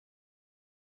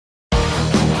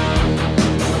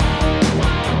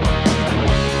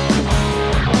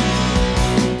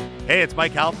Hey, it's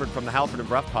Mike Halford from the Halford and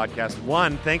Bruff podcast.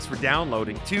 1, thanks for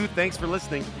downloading. 2, thanks for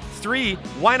listening. 3,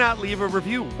 why not leave a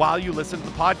review while you listen to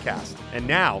the podcast? And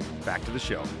now, back to the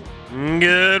show.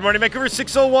 Good morning, Vancouver.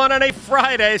 6:01 on a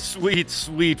Friday. Sweet,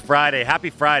 sweet Friday. Happy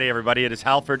Friday, everybody. It is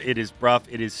Halford. It is Bruff.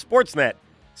 It is Sportsnet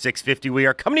 650. We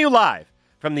are coming to you live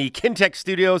from the Kintec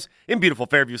studios in beautiful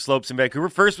Fairview Slopes in Vancouver.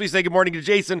 First, we say good morning to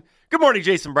Jason. Good morning,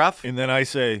 Jason Bruff. And then I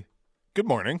say, good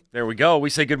morning. There we go. We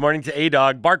say good morning to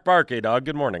A-Dog. Bark, bark, A-Dog.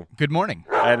 Good morning. Good morning.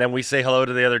 And then we say hello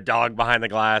to the other dog behind the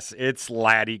glass. It's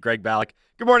Laddie, Greg Ballack.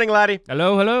 Good morning, Laddie.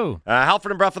 Hello, hello.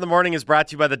 Halford and Bruff in the Morning is brought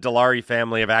to you by the Dilawri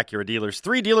family of Acura dealers.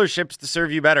 3 dealerships to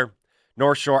serve you better.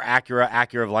 North Shore Acura,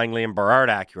 Acura of Langley, and Burrard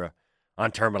Acura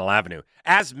on Terminal Avenue.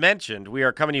 As mentioned, we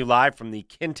are coming to you live from the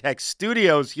Kintec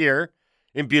studios here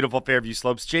in beautiful Fairview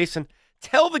Slopes. Jason,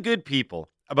 tell the good people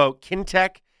about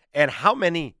Kintec and how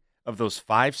many of those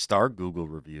 5-star Google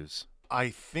reviews. I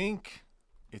think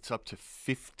it's up to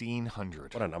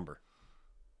 1,500. What a number.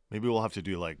 Maybe we'll have to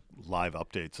do like live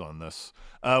updates on this.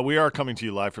 We are coming to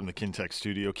you live from the Kintec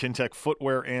studio. Kintec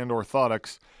Footwear and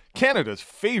Orthotics, Canada's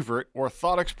favorite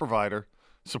orthotics provider,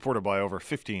 supported by over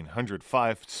 1,500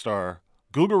 5-star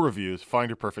Google reviews. Find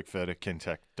your perfect fit at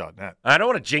kintec.net. I don't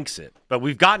want to jinx it, but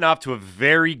we've gotten off to a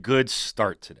very good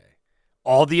start today.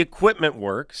 All the equipment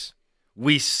works.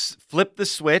 We flipped the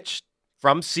switch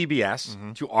from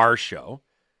CBS to our show.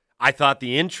 I thought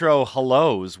the intro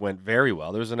hellos went very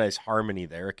well. There was a nice harmony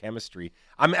there, a chemistry.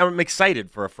 I'm excited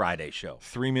for a Friday show.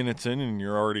 3 minutes in and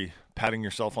you're already patting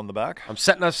yourself on the back? I'm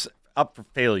setting us up for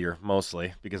failure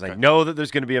mostly because I know that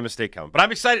there's going to be a mistake coming. But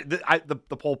I'm excited.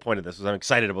 The whole point of this is I'm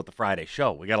excited about the Friday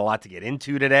show. We got a lot to get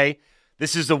into today.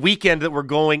 This is the weekend that we're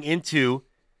going into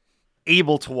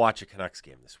able to watch a Canucks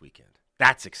game this weekend.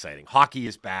 That's exciting. Hockey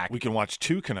is back. We can watch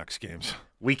 2 Canucks games.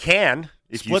 We can,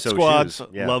 if split you so squads. choose.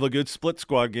 Yeah. Love a good split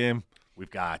squad game.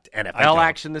 We've got NFL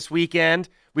action this weekend.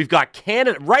 We've got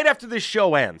Canada. Right after this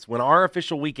show ends, when our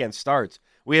official weekend starts,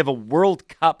 we have a World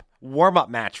Cup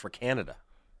warm-up match for Canada.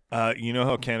 You know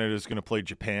how Canada is going to play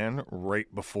Japan right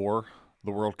before the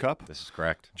World Cup? This is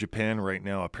correct. Japan right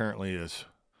now apparently is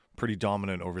pretty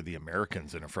dominant over the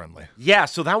Americans in a friendly. Yeah,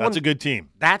 so that's a good team.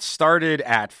 That started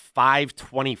at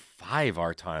 5:25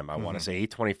 our time, I want to say,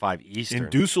 8:25 Eastern. In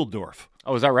Dusseldorf.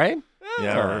 Oh, is that right?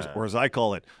 Yeah, or as I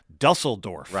call it,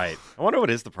 Dusseldorf. Right. I wonder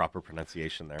what is the proper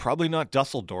pronunciation there. Probably not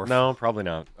Dusseldorf. No, probably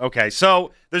not. Okay,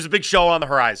 so there's a big show on the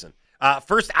horizon.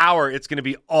 First hour, it's going to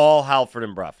be all Halford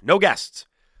and Bruff. No guests.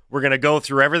 We're going to go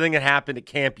through everything that happened at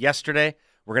camp yesterday.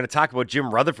 We're going to talk about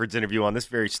Jim Rutherford's interview on this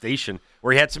very station,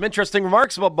 where he had some interesting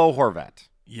remarks about Bo Horvat.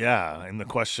 Yeah, and the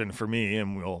question for me,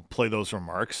 and we'll play those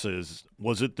remarks, is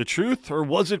was it the truth or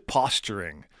was it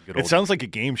posturing? It sounds like a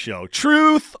game show.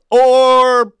 Truth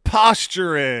or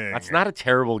posturing? That's not a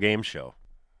terrible game show.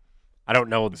 I don't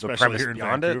know the premise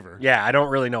beyond it. Yeah, I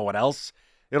don't really know what else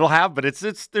it'll have, but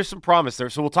there's some promise there.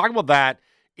 So we'll talk about that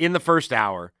in the first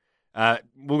hour.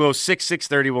 We'll go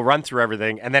 6:30. We'll run through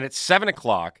everything, and then at 7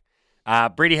 o'clock,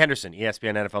 Brady Henderson,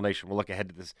 ESPN NFL Nation. We'll look ahead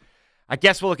to this. I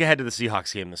guess we'll look ahead to the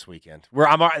Seahawks game this weekend.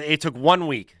 It took 1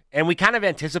 week, and we kind of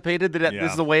anticipated that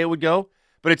this is the way it would go,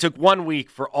 but it took 1 week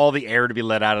for all the air to be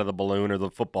let out of the balloon or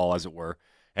the football, as it were.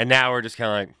 And now we're just kind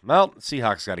of like, well, the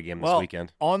Seahawks got a game this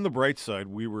weekend. On the bright side,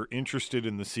 we were interested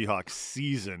in the Seahawks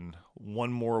season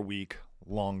 1 more week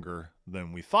longer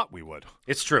than we thought we would.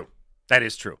 It's true. That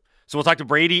is true. So we'll talk to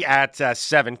Brady at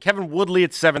 7. Kevin Woodley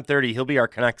at 7:30. He'll be our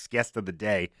Canucks guest of the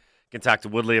day. Can talk to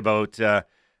Woodley about,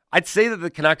 I'd say that the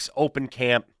Canucks open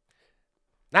camp,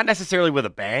 not necessarily with a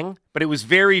bang, but it was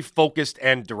very focused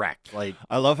and direct. Like,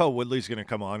 I love how Woodley's going to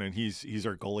come on, and he's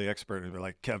our goalie expert, and they're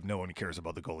like, Kev, no one cares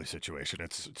about the goalie situation.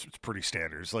 It's pretty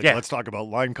standard. It's like, let's talk about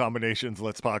line combinations.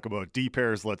 Let's talk about D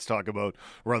pairs. Let's talk about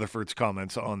Rutherford's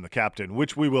comments on the captain,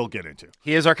 which we will get into.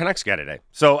 He is our Canucks guy today.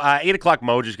 So 8 o'clock,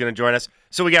 Moj is going to join us.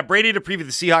 So we got Brady to preview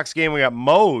the Seahawks game. We got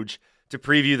Moj to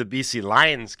preview the BC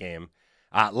Lions game.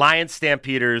 Lions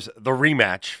Stampeders, the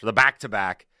rematch for the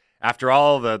back-to-back. After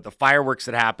all the fireworks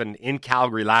that happened in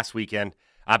Calgary last weekend,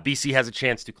 BC has a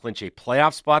chance to clinch a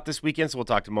playoff spot this weekend, so we'll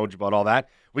talk to Moj about all that.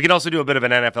 We can also do a bit of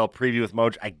an NFL preview with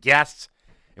Moj. I guess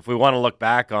if we want to look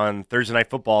back on Thursday Night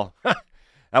Football,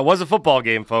 that was a football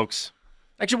game, folks.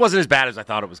 Actually, it wasn't as bad as I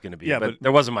thought it was going to be, but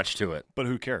there wasn't much to it. But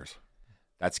who cares?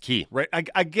 That's key. Right.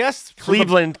 I guess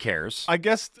Cleveland cares. I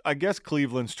guess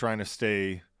Cleveland's trying to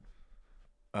stay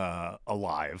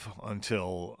alive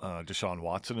until Deshaun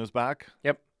Watson is back.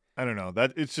 Yep. I don't know.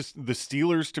 That it's just the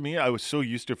Steelers to me. I was so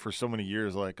used to for so many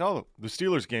years, like, oh, the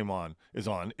Steelers game is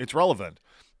on. It's relevant.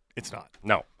 It's not.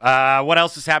 No. What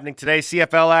else is happening today?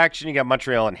 CFL action. You got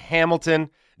Montreal and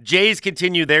Hamilton. Jays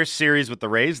continue their series with the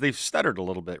Rays. They've stuttered a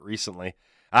little bit recently.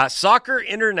 Soccer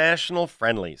international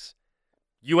friendlies.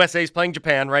 USA's playing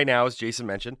Japan right now, as Jason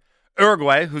mentioned.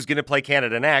 Uruguay, who's going to play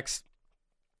Canada next,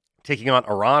 taking on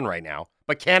Iran right now.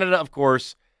 But Canada, of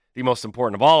course, the most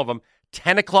important of all of them.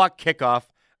 10 o'clock kickoff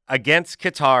against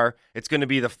Qatar. It's going to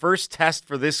be the first test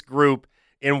for this group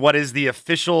in what is the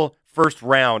official first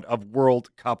round of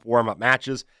World Cup warm-up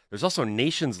matches. There's also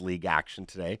Nations League action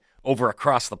today over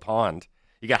across the pond.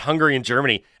 You got Hungary and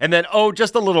Germany. And then,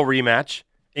 just a little rematch,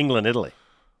 England-Italy.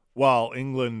 Well,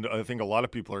 England, I think a lot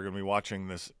of people are going to be watching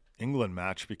this England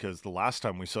match because the last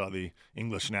time we saw the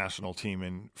English national team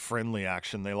in friendly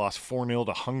action, they lost 4-0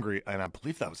 to Hungary, and I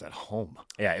believe that was at home.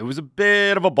 Yeah, it was a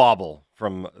bit of a bobble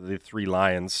from the Three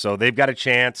Lions, so they've got a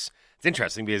chance. It's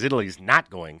interesting because Italy's not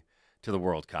going to the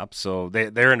World Cup, so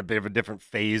they're in a bit of a different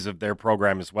phase of their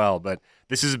program as well, but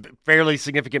this is a fairly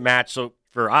significant match, so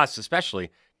for us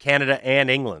especially, Canada and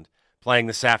England playing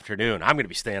this afternoon. I'm going to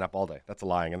be staying up all day. That's a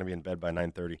lie. I'm going to be in bed by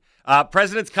 9:30.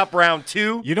 President's Cup round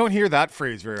 2. You don't hear that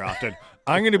phrase very often.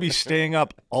 I'm going to be staying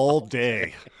up all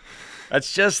day.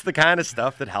 That's just the kind of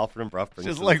stuff that Halford and Bruff brings.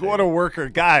 Just like, what a worker.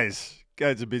 Guys,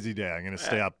 it's a busy day. I'm going to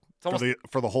stay up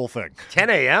for the whole thing. 10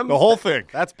 a.m.? The whole thing.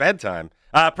 That's bedtime.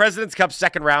 President's Cup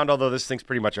second round, although this thing's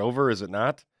pretty much over, is it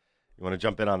not? You want to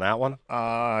jump in on that one?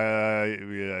 Yeah,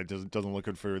 it doesn't look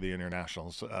good for the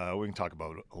internationals. We can talk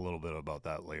about a little bit about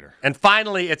that later. And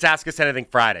finally, it's Ask Us Anything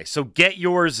Friday. So get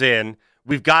yours in.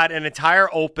 We've got an entire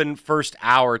open first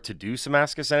hour to do some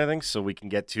Ask Us Anything, so we can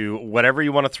get to whatever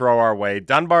you want to throw our way.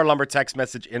 Dunbar Lumber text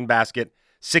message in basket,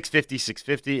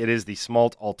 650-650. It is the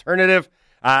Smalt alternative.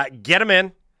 Get them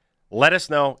in. Let us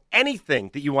know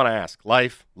anything that you want to ask.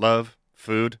 Life, love,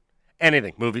 food,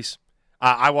 anything. Movies.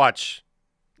 I watch...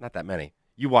 Not that many.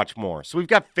 You watch more. So we've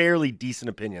got fairly decent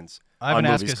opinions. I haven't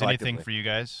asked us anything for you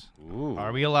guys. Ooh.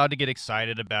 Are we allowed to get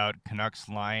excited about Canucks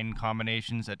line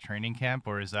combinations at training camp,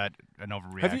 or is that an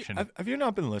overreaction? Have you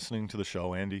not been listening to the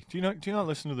show, Andy? Do you not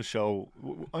listen to the show?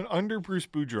 Under Bruce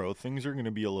Boudreau, things are going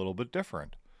to be a little bit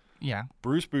different. Yeah.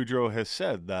 Bruce Boudreau has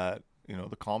said that,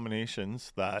 the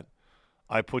combinations that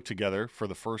I put together for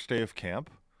the first day of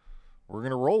camp, we're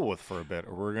gonna roll with for a bit,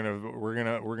 or we're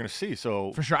gonna see.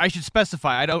 So for sure, I should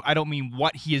specify. I don't mean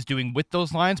what he is doing with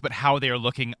those lines, but how they are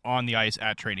looking on the ice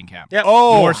at training camp. Yeah.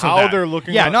 Oh, so how they're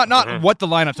looking. Yeah, not what the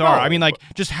lineups are. I mean, like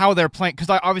just how they're playing.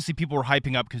 Because obviously people were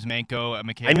hyping up Kuzmenko,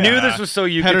 McKay. I knew this was so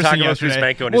you could talk about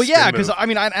Kuzmenko. And well, yeah, because I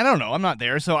mean, I don't know. I'm not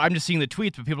there, so I'm just seeing the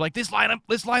tweets. But people are like, this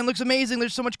line looks amazing.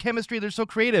 There's so much chemistry. They're so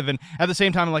creative. And at the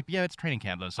same time, I'm like, yeah, it's training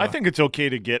camp though. So I think it's okay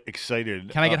to get excited.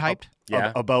 Can I get hyped?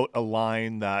 About a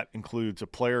line that includes a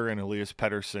player in Elias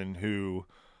Pettersson who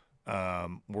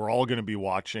we're all going to be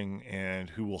watching and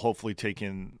who will hopefully take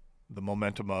in the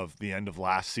momentum of the end of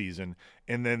last season,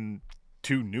 and then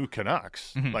 2 new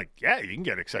Canucks. Mm-hmm. Like, yeah, you can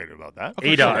get excited about that.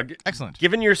 Okay, A-Dog, excellent.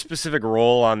 Given your specific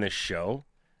role on this show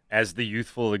as the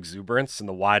youthful exuberance and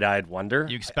the wide-eyed wonder,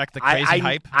 you expect the crazy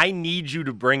hype? I need you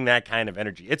to bring that kind of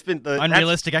energy. It's been the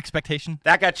unrealistic expectation.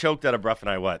 That got choked out of Bruff and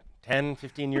I, 10,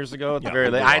 15 years ago at the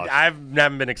very least. I've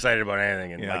never been excited about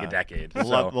anything in like a decade. The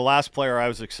last player I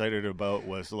was excited about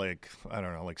was like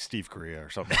Steve Correa or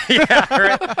something. Yeah,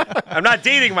 right. I'm not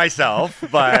dating myself,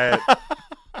 but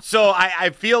so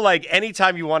I feel like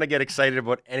anytime you want to get excited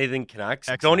about anything Canucks,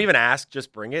 don't even ask,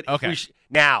 just bring it. Okay.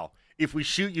 If we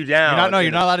shoot you down,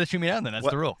 you're not allowed to shoot me down. Then that's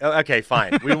the rule. Okay,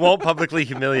 fine. We won't publicly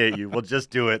humiliate you. We'll just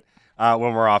do it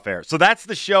when we're off air. So that's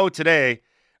the show today.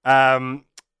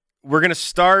 We're going to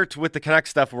start with the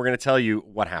Canucks stuff, and we're going to tell you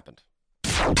what happened.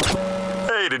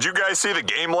 Hey, did you guys see the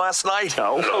game last night?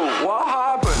 No. What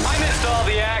happened? I missed all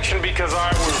the action because I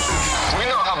was... We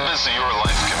know how busy your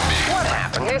life can be. What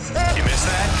happened? Missed it? You missed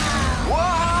that? What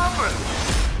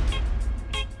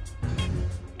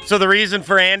happened? So the reason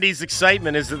for Andy's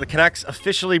excitement is that the Canucks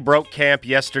officially broke camp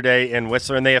yesterday in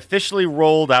Whistler, and they officially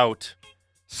rolled out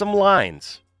some line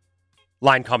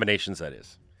combinations, that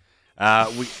is.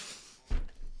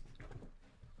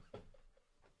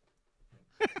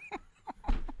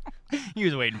 He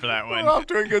was waiting for that one. We're off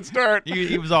to a good start.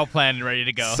 He was all planned and ready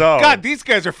to go. So, God, these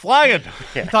guys are flying.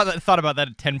 Yeah. Thought about that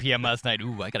at 10 p.m. last night.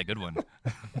 Ooh, I got a good one.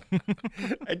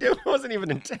 It wasn't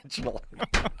even intentional.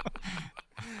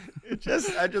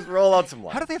 I just roll out some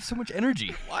lines. How do they have so much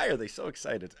energy? Why are they so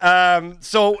excited?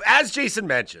 So, as Jason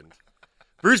mentioned,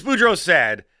 Bruce Boudreau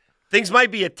said, things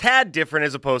might be a tad different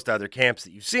as opposed to other camps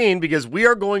that you've seen because we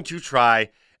are going to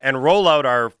try and roll out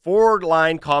our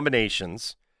 4-line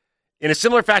combinations in a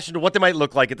similar fashion to what they might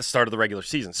look like at the start of the regular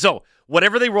season. So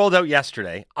whatever they rolled out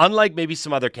yesterday, unlike maybe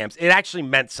some other camps, it actually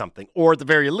meant something. Or at the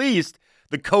very least,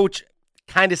 the coach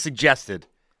kind of suggested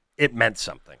it meant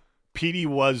something. Petey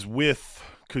was with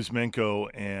Kuzmenko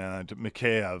and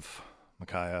Mikheyev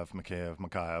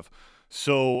Mikheyev.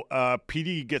 So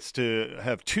PD gets to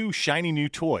have 2 shiny new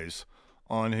toys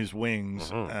on his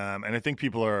wings, and I think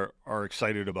people are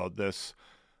excited about this.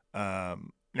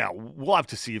 Now, we'll have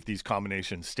to see if these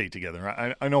combinations stay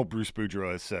together. I know Bruce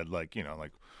Boudreau has said,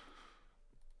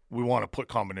 we want to put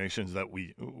combinations that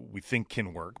we think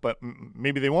can work, but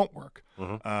maybe they won't work.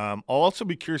 I'll also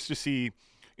be curious to see,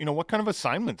 what kind of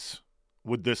assignments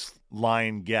would this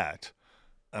line get?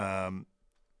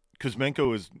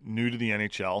 Kuzmenko is new to the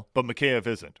NHL, but Mikheyev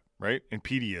isn't, right? And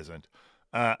PD isn't.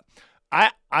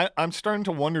 I'm starting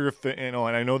to wonder if and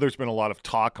I know there's been a lot of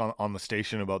talk on the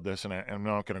station about this, and I'm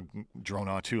not going to drone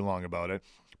on too long about it,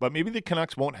 but maybe the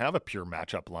Canucks won't have a pure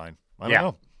matchup line. I don't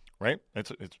know. Right?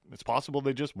 It's possible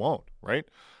they just won't, right?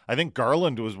 I think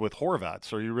Garland was with Horvat,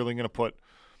 so are you really going to put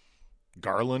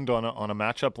Garland on a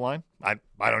matchup line? I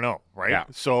don't know, right? Yeah.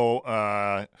 So,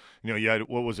 you had,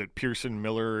 what was it, Pearson,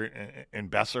 Miller,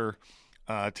 and Besser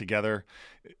together.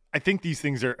 I think these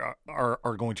things are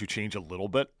going to change a little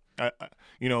bit.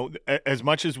 As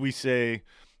much as we say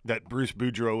that Bruce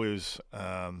Boudreau is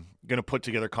going to put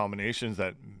together combinations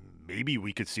that maybe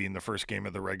we could see in the first game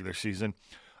of the regular season,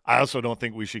 I also don't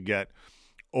think we should get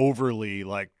overly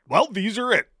these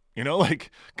are it,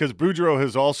 because Boudreau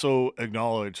has also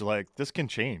acknowledged this can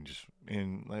change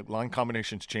line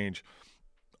combinations change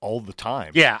all the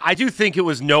time. Yeah, I do think it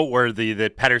was noteworthy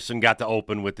that Pettersson got to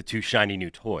open with the 2 shiny new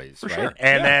toys. For right? sure.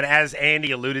 And then as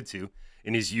Andy alluded to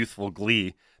in his youthful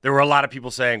glee, there were a lot of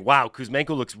people saying, wow,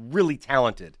 Kuzmenko looks really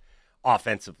talented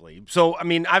offensively. So,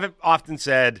 I've often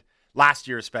said last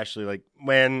year, especially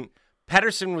when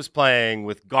Pettersson was playing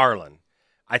with Garland,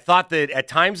 I thought that at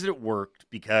times that it worked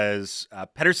because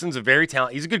Pettersson's a very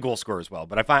talented, he's a good goal scorer as well,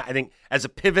 but I think as a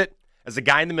pivot, as a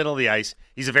guy in the middle of the ice,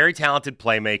 he's a very talented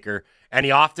playmaker, and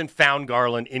he often found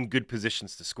Garland in good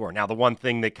positions to score. Now, the one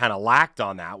thing that kind of lacked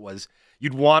on that was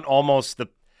you'd want almost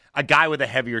a guy with a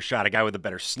heavier shot, a guy with a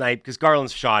better snipe, because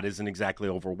Garland's shot isn't exactly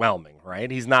overwhelming,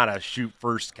 right? He's not a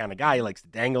shoot-first kind of guy. He likes to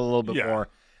dangle a little bit more.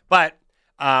 But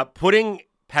putting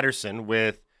Pettersson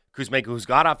with Kuzmenko, who's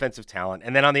got offensive talent,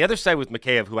 and then on the other side with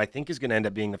Mikheyev, who I think is going to end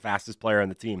up being the fastest player on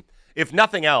the team. If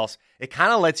nothing else, it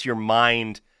kind of lets your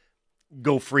mind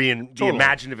go free and be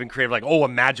imaginative and creative,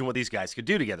 imagine what these guys could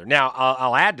do together. Now,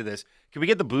 I'll add to this. Can we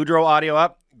get the Boudreau audio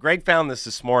up? Greg found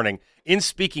this morning. In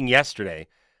speaking yesterday,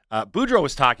 Boudreau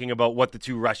was talking about what the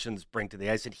 2 Russians bring to the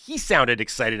ice, and he sounded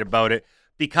excited about it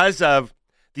because of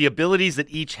the abilities that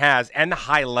each has and the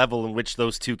high level in which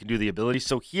those 2 can do the abilities.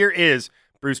 So here is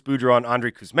Bruce Boudreau on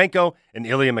Andrei Kuzmenko and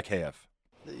Ilya Mikheyev.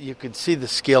 You could see the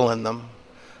skill in them.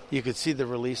 You could see the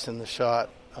release in the shot.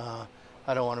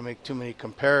 I don't want to make too many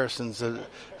comparisons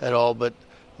at all, but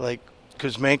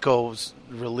Kuzmenko's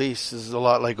release is a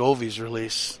lot like Ovi's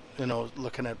release.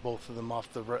 Looking at both of them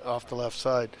off the left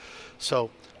side.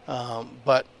 So,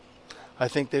 but I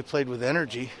think they played with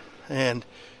energy, and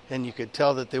you could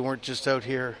tell that they weren't just out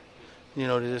here,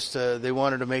 they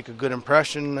wanted to make a good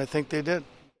impression, and I think they did.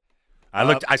 I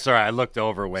looked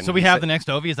over when. So we have the next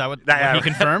Ovi. Is that what he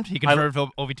confirmed? He confirmed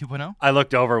Ovi 2.0. I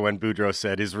looked over when Boudreau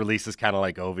said his release is kind of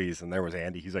like Ovi's, and there was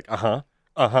Andy. He's like,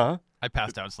 I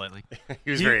passed out slightly.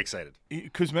 He was very excited.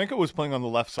 Kuzmenko was playing on the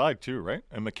left side too, right?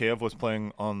 And Mikheyev was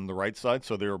playing on the right side,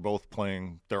 so they were both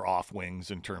playing their off wings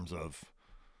in terms of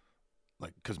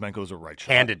Kuzmenko's a right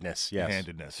shot. Handedness, yes.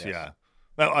 Handedness, yeah.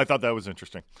 Well, I thought that was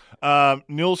interesting.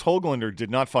 Nils Höglander did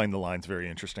not find the lines very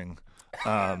interesting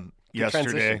yesterday.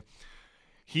 Transition.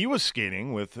 He was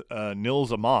skating with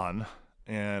Nils Aman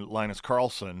and Linus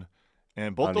Karlsson,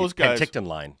 and both those guys. Penticton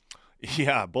line.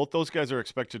 Yeah, both those guys are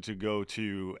expected to go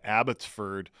to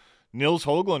Abbotsford. Nils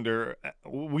Höglander,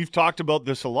 we've talked about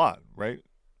this a lot, right?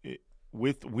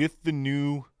 With the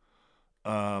new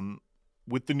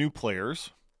players,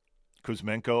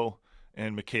 Kuzmenko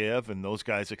and Mikheyev, and those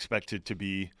guys expected to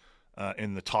be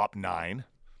in the top 9.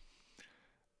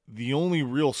 The only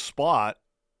real spot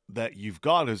that you've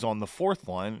got is on the 4th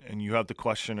line, and you have the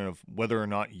question of whether or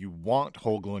not you want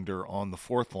Höglander on the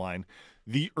 4th line.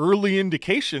 The early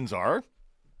indications are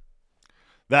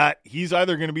that he's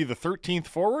either going to be the 13th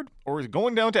forward or he's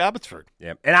going down to Abbotsford.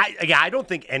 Yeah, and I don't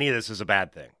think any of this is a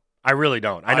bad thing. I really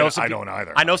don't. I don't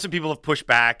either. I know some people have pushed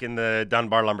back in the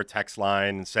Dunbar Lumber text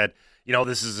line and said,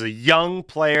 this is a young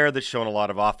player that's shown a lot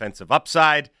of offensive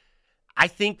upside. I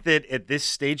think that at this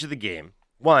stage of the game,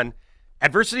 one,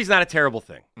 adversity is not a terrible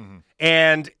thing. Mm-hmm.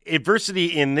 And adversity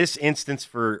in this instance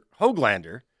for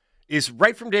Höglander is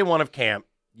right from day one of camp,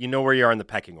 you know where you are in the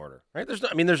pecking order, right? There's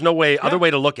no other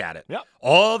way to look at it. Yeah.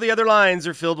 All the other lines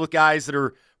are filled with guys that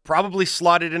are probably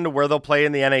slotted into where they'll play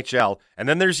in the NHL. And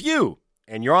then there's you,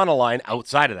 and you're on a line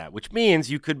outside of that, which means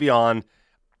you could be on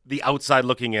the outside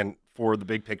looking in for the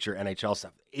big picture NHL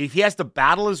stuff. If he has to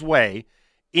battle his way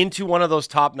into one of those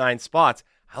top 9 spots,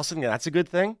 I also think that's a good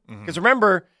thing. Because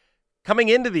remember, coming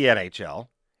into the NHL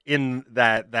in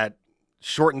that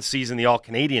shortened season, the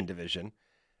All-Canadian division,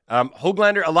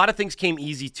 Höglander, a lot of things came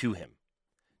easy to him.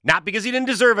 Not because he didn't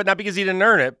deserve it, not because he didn't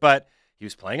earn it, but he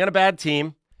was playing on a bad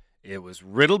team. It was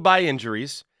riddled by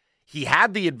injuries. He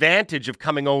had the advantage of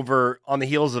coming over on the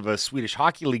heels of a Swedish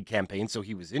Hockey League campaign, so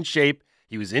he was in shape.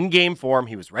 He was in game form.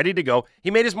 He was ready to go.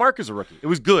 He made his mark as a rookie. It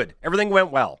was good. Everything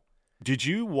went well. Did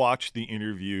you watch the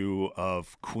interview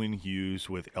of Quinn Hughes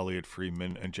with Elliot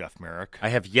Friedman and Jeff Merrick? I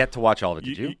have yet to watch all of it.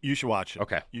 Did you? You should watch it.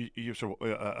 Okay. You should.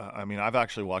 I mean, I've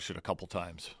actually watched it a couple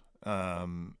times,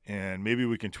 and maybe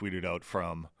we can tweet it out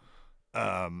from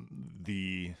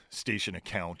the station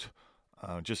account,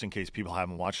 just in case people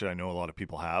haven't watched it. I know a lot of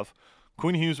people have.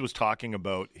 Quinn Hughes was talking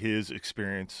about his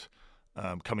experience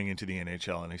coming into the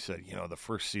NHL, and he said, the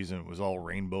first season was all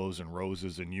rainbows and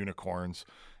roses and unicorns,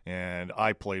 and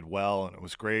I played well, and it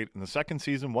was great. And the second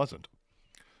season wasn't.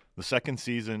 The second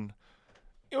season,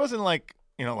 it wasn't like,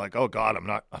 oh God, I'm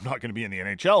not going to be in the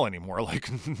NHL anymore, like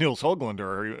Nils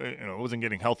Höglander, or wasn't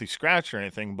getting healthy scratch or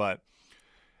anything. But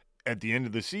at the end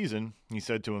of the season, he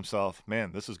said to himself,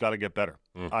 "Man, this has got to get better.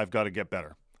 I've got to get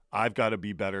better. I've got to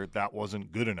be better. That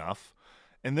wasn't good enough."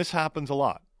 And this happens a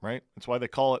lot, right? That's why they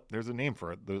call it. There's a name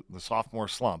for it, the sophomore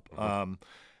slump.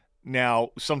 Now,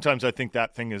 sometimes I think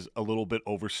that thing is a little bit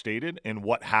overstated, and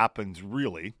what happens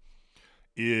really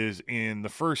is in the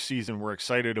first season we're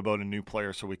excited about a new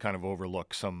player, so we kind of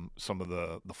overlook some of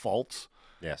the faults.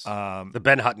 Yes, the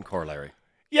Ben Hutton corollary.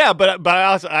 Yeah, but I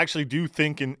also actually do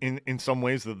think in some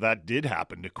ways that did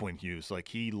happen to Quinn Hughes. Like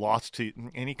he lost to,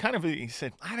 and he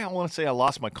said, I don't want to say I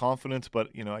lost my confidence, but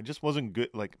I just wasn't good.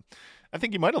 Like I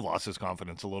think he might have lost his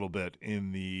confidence a little bit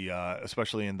in the,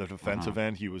 especially in the defensive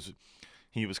end. He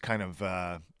was kind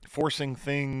of forcing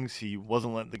things. He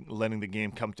wasn't letting the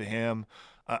game come to him.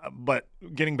 But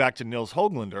getting back to Nils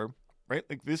Höglander, right?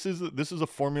 Like this is a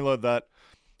formula that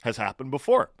has happened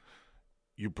before.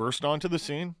 You burst onto the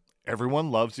scene,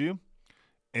 everyone loves you,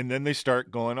 and then they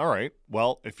start going, all right,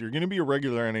 well, if you're going to be a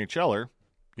regular NHLer,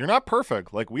 you're not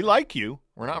perfect. Like we like you,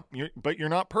 but you're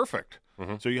not perfect.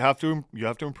 So you have to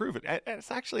improve it. It's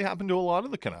actually happened to a lot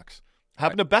of the Canucks.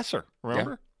 Happened to Besser,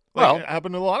 remember? Yeah. It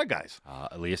happened to a lot of guys.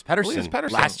 Elias Pettersson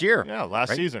last year. Yeah,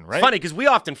 last season, right? It's funny because we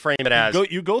often frame it as...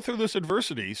 You go through this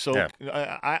adversity. So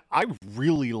I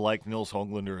really like Nils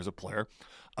Höglander as a player.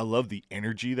 I love the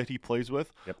energy that he plays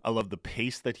with. Yep. I love the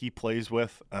pace that he plays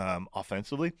with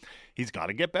offensively. He's got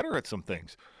to get better at some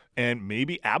things. And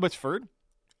maybe Abbotsford,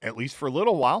 at least for a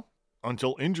little while,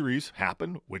 until injuries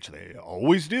happen, which they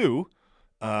always do,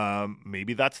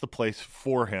 maybe that's the place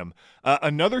for him.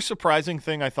 Another surprising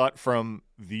thing I thought from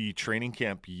the training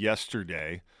camp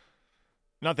yesterday,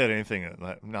 not that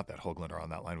Höglander on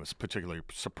that line was particularly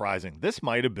surprising. This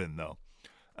might have been, though,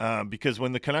 because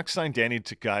when the Canucks signed Danny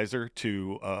DeKeyser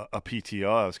to a PTO,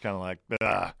 I was kind of like,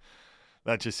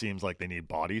 that just seems like they need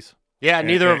bodies. Yeah,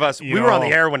 neither of us, we were on the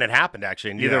air when it happened,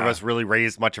 actually, and neither of us really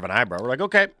raised much of an eyebrow. We're like,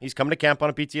 okay, he's coming to camp on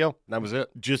a PTO. And that was it.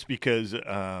 Just because,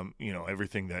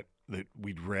 everything that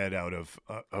we'd read out of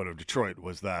Detroit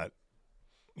was that,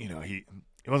 he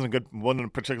wasn't a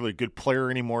particularly good player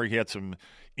anymore. He had some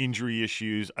injury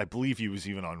issues. I believe he was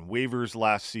even on waivers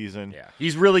last season. Yeah,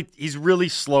 he's really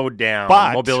slowed down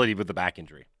mobility with the back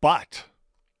injury. But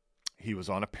he was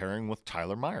on a pairing with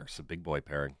Tyler Myers. It's a big boy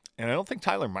pairing. And I don't think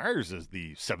Tyler Myers is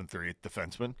the 7th or 8th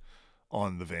defenseman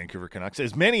on the Vancouver Canucks.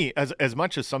 As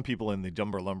much as some people in the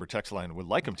Dumber Lumber text line would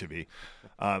like him to be,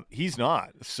 he's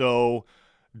not. So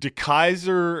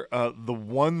DeKeyser, the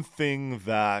one thing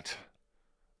that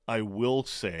I will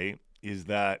say is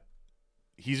that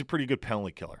he's a pretty good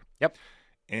penalty killer. Yep.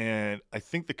 And I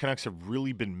think the Canucks have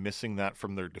really been missing that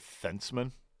from their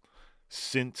defensemen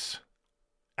since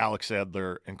Alex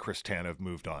Edler and Chris Tanev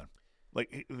moved on.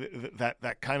 Like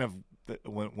that kind of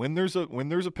when there's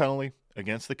a penalty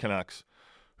against the Canucks,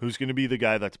 who's going to be the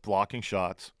guy that's blocking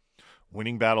shots,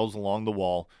 winning battles along the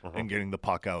wall, and getting the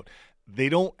puck out? They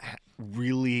don't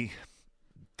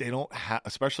have,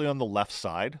 especially on the left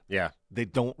side. Yeah, they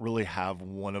don't really have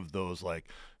one of those like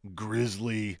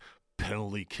grizzly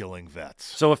penalty killing vets.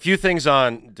 So a few things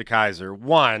on DeKeyser.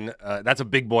 One, that's a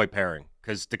big boy pairing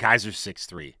because DeKeyser's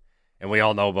 6'3", and we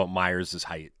all know about Myers'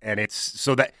 height, and it's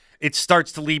so that it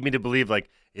starts to lead me to believe, like,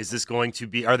 is this going to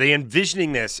be? Are they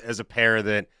envisioning this as a pair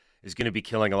that is going to be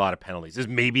killing a lot of penalties? Is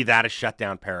maybe that a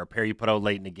shutdown pair, a pair you put out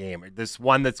late in the game, or this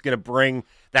one that's going to bring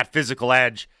that physical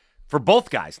edge for both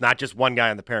guys, not just one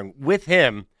guy on the pairing? With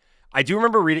him, I do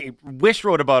remember reading, Wish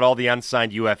wrote about all the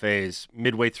unsigned UFAs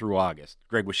midway through August,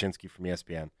 Greg Wyshynski from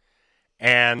ESPN.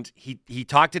 And he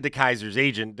talked to DeKeyser's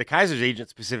agent. DeKeyser's agent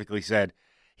specifically said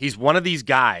he's one of these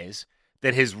guys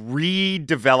that has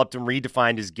redeveloped and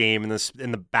redefined his game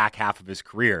in the back half of his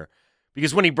career.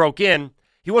 Because when he broke in,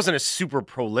 he wasn't a super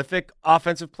prolific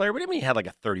offensive player, but I mean, he had like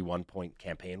a 31-point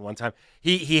campaign one time.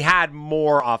 He had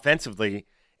more offensively,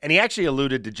 and he actually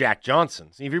alluded to Jack Johnson.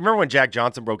 So if you remember when Jack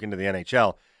Johnson broke into the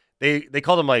NHL, they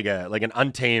called him like an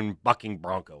untamed bucking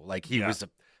bronco. Like he was a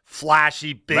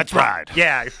flashy, big. Let's ride.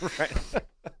 Yeah,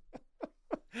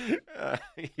 right.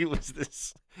 He was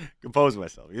this. Compose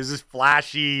myself. He was this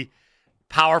flashy,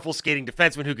 powerful skating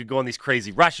defenseman who could go on these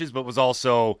crazy rushes, but was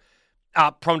also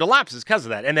prone to lapses because of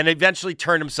that. And then eventually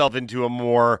turned himself into a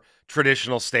more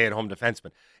traditional stay-at-home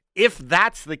defenseman. If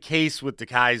that's the case with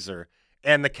DeKeyser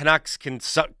and the Canucks can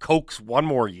coax one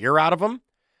more year out of him,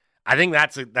 I think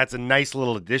that's a nice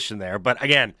little addition there. But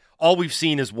again, all we've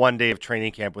seen is one day of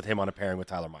training camp with him on a pairing with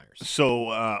Tyler Myers. So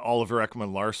Oliver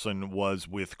Ekman-Larsson was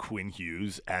with Quinn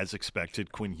Hughes, as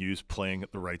expected. Quinn Hughes playing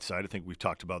at the right side. I think we've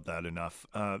talked about that enough.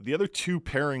 The other two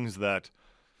pairings that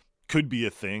could be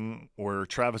a thing were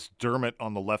Travis Dermott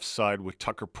on the left side with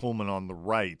Tucker Pullman on the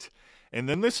right. And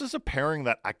then this is a pairing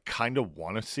that I kind of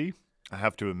want to see, I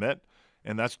have to admit,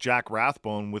 and that's Jack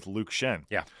Rathbone with Luke Schenn.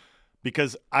 Yeah.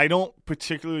 Because I don't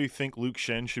particularly think Luke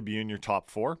Schenn should be in your top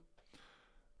four.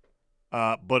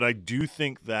 But I do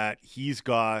think that he's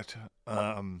got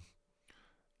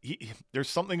there's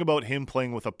something about him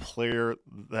playing with a player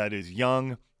that is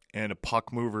young and a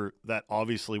puck mover that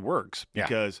obviously works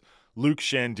because Luke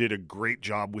Schenn did a great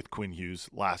job with Quinn Hughes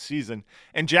last season.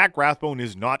 And Jack Rathbone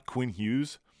is not Quinn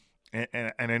Hughes.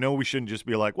 And I know we shouldn't just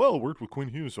be like, well, it worked with Quinn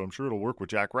Hughes, so I'm sure it'll work with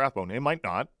Jack Rathbone. It might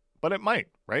not, but it might,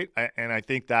 right? And I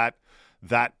think that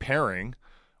pairing,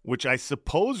 which I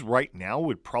suppose right now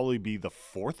would probably be the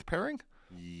fourth pairing.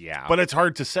 Yeah. But it's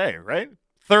hard to say, right?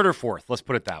 Third or fourth, let's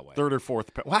put it that way. Third or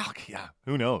fourth. Wow, yeah,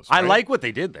 who knows? I right? like what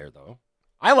they did there, though.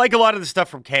 I like a lot of the stuff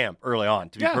from camp early on,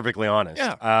 to be perfectly honest.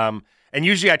 Yeah. And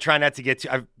usually I try not to get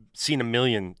to – I've seen a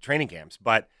million training camps,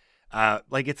 but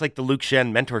it's like the Luke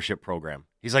Schenn mentorship program.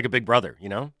 He's like a big brother, you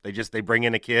know? They bring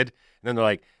in a kid, and then they're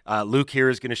like, Luke here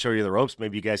is going to show you the ropes.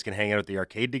 Maybe you guys can hang out at the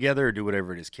arcade together or do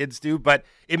whatever it is kids do. But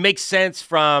it makes sense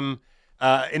from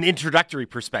an introductory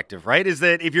perspective, right? Is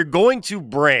that if you're going to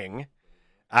bring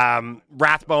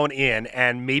Rathbone in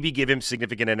and maybe give him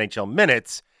significant NHL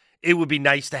minutes, it would be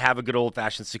nice to have a good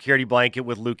old-fashioned security blanket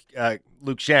with Luke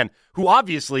Schenn, who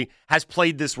obviously has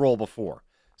played this role before.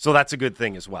 So that's a good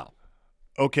thing as well.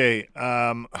 Okay,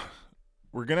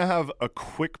 we're going to have a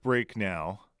quick break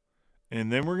now,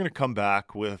 and then we're going to come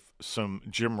back with some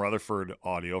Jim Rutherford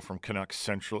audio from Canucks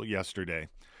Central yesterday.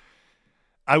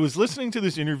 I was listening to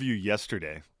this interview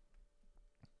yesterday,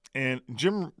 and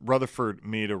Jim Rutherford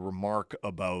made a remark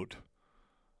about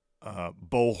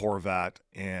Bo Horvat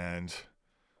and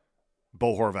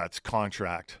Bo Horvat's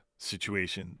contract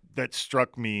situation that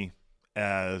struck me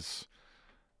as,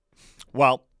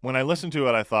 well, when I listened to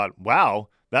it, I thought, wow,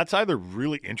 that's either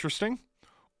really interesting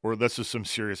or this is some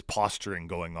serious posturing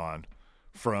going on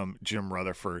from Jim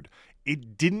Rutherford.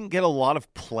 It didn't get a lot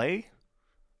of play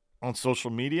on social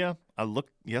media. I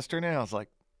looked yesterday and I was like,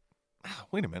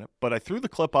 wait a minute. But I threw the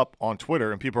clip up on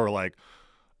Twitter and people are like,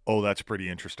 oh, that's pretty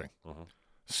interesting. Mm-hmm.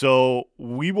 So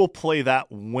we will play that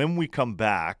when we come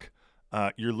back.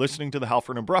 You're listening to the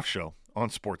Halford and Bruff Show on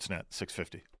Sportsnet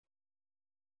 650.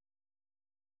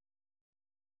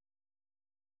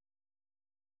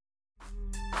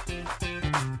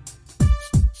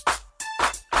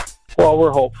 Well,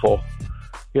 we're hopeful.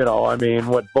 You know, I mean,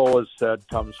 what Bo has said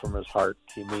comes from his heart.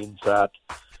 He means that.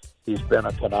 He's been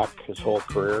a Canuck his whole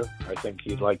career. I think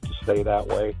he'd like to stay that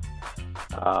way.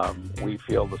 We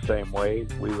feel the same way.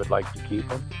 We would like to keep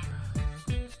him.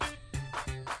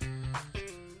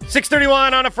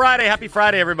 6:31 on a Friday. Happy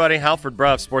Friday, everybody. Halford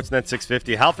Bruff, Sportsnet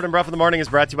 650. Halford and Bruff in the Morning is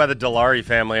brought to you by the Dilawri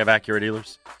family of Acura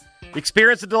dealers.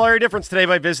 Experience the Dilawri difference today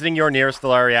by visiting your nearest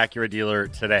Dilawri Acura dealer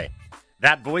today.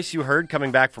 That voice you heard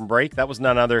coming back from break, that was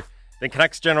none other than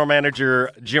Canucks General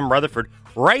Manager Jim Rutherford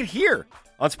right here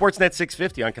on Sportsnet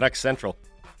 650 on Canucks Central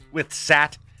with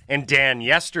Sat and Dan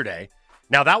yesterday.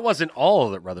 Now, that wasn't all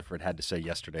that Rutherford had to say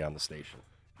yesterday on the station.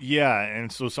 Yeah,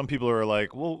 and so some people are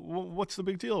like, well, what's the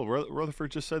big deal? Rutherford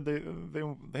just said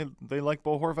they like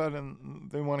Bo Horvat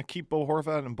and they want to keep Bo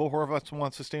Horvat, and Bo Horvat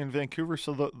wants to stay in Vancouver,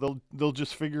 so they'll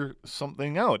just figure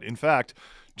something out. In fact,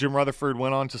 Jim Rutherford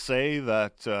went on to say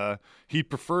that he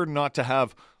preferred not to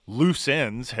have loose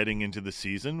ends heading into the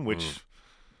season, which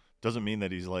doesn't mean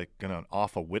that he's like going to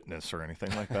off a witness or anything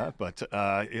like that. But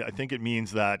I think it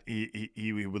means that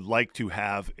he would like to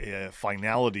have a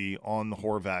finality on the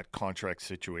Horvat contract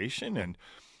situation. And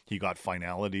he got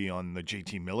finality on the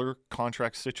JT Miller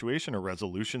contract situation, a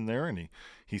resolution there, and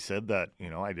he said that,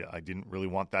 I didn't really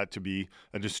want that to be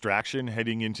a distraction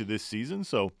heading into this season,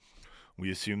 so we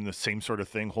assume the same sort of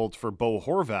thing holds for Bo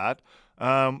Horvat.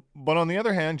 But on the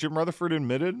other hand, Jim Rutherford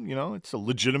admitted, it's a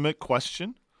legitimate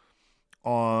question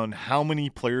on how many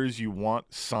players you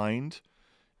want signed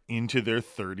into their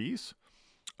 30s.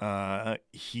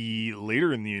 He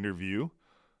later in the interview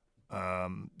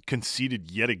conceded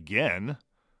yet again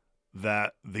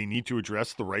that they need to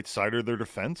address the right side of their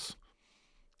defense.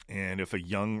 And if a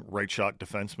young right shot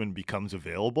defenseman becomes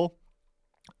available,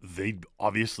 they'd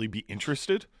obviously be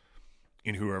interested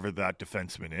in whoever that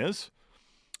defenseman is.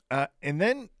 And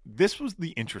then this was the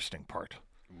interesting part.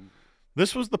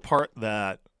 This was the part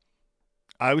that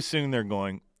I was sitting there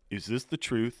going, is this the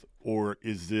truth, or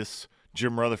is this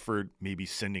Jim Rutherford maybe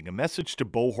sending a message to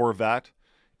Bo Horvat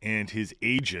and his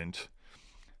agent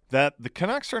that the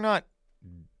Canucks are not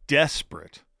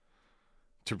desperate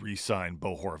to re-sign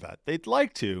Bo Horvat? They'd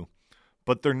like to,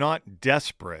 but they're not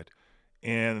desperate.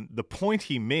 And the point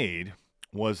he made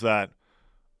was that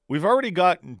we've already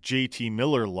got JT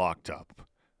Miller locked up.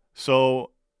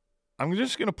 So I'm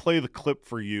just going to play the clip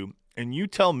for you, and you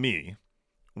tell me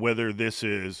whether this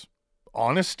is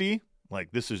honesty,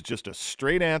 like this is just a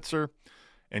straight answer,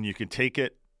 and you can take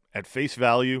it at face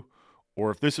value,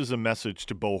 or if this is a message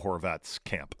to Bo Horvat's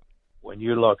camp. When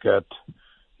you look at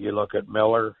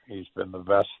Miller, he's been the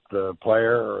best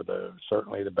player, or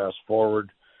certainly the best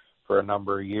forward for a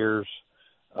number of years.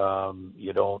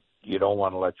 You don't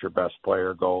want to let your best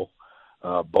player go.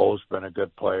 Bo's been a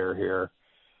good player here,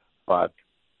 but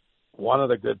one of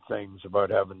the good things about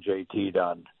having JT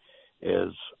done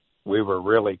is we were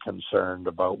really concerned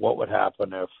about what would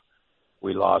happen if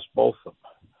we lost both of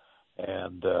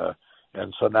them.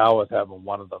 And so now with having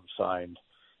one of them signed,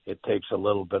 it takes a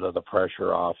little bit of the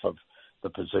pressure off of the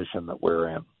position that we're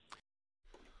in.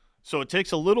 So it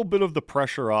takes a little bit of the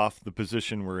pressure off the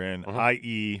position we're in,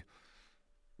 i.e.,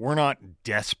 we're not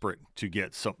desperate to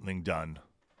get something done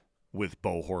with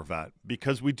Bo Horvat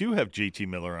because we do have JT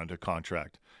Miller under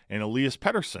contract and Elias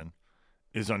Pettersson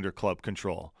is under club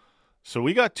control. So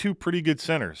we got two pretty good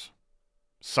centers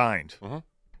signed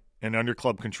and under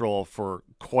club control for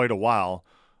quite a while.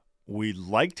 We'd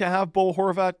like to have Bo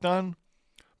Horvat done,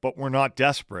 but we're not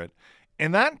desperate.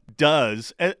 And that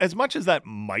does, as much as that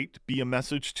might be a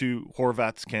message to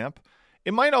Horvat's camp,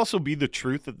 it might also be the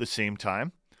truth at the same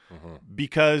time.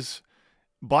 Because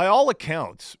by all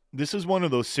accounts, this is one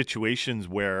of those situations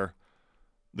where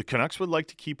the Canucks would like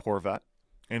to keep Horvat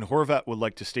and Horvat would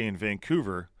like to stay in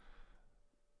Vancouver,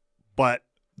 but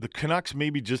the Canucks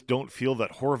maybe just don't feel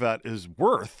that Horvat is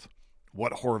worth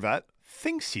what Horvat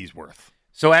thinks he's worth.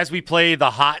 So as we play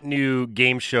the hot new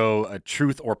game show,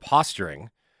 Truth or Posturing,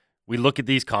 we look at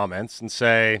these comments and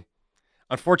say,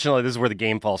 unfortunately, this is where the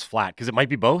game falls flat because it might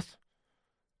be both.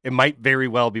 It might very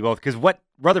well be both because what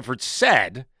Rutherford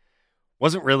said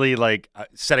wasn't really like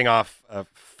setting off a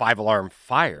 5-alarm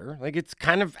fire. Like, it's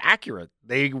kind of accurate.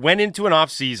 They went into an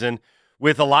offseason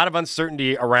with a lot of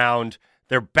uncertainty around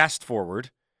their best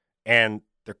forward and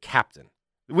their captain.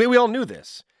 We all knew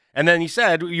this. And then he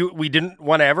said we didn't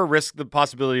want to ever risk the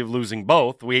possibility of losing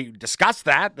both. We discussed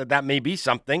that may be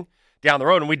something down the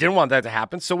road, and we didn't want that to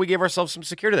happen, so we gave ourselves some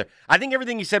security there. I think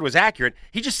everything he said was accurate.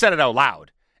 He just said it out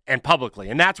loud and publicly,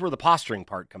 and that's where the posturing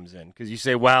part comes in, because you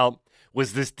say, well,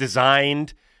 was this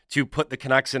designed to put the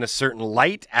Canucks in a certain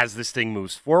light as this thing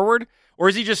moves forward? Or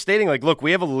is he just stating, like, look,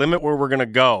 we have a limit where we're going to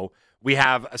go. We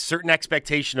have a certain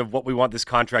expectation of what we want this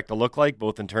contract to look like,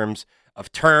 both in terms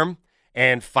of term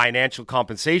and financial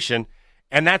compensation,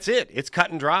 and that's it. It's cut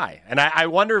and dry. And I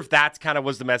wonder if that's kind of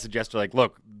was the message yesterday, like,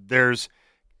 look,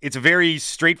 it's a very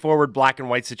straightforward black and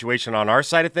white situation on our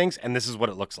side of things, and this is what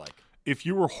it looks like. If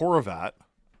you were Horvat,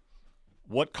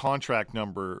 what contract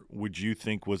number would you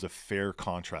think was a fair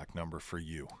contract number for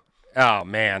you? Oh,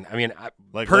 man. I mean,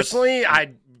 personally,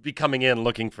 I'd be coming in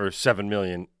looking for $7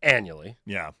 million annually.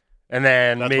 Yeah. And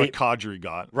then that's what Kadri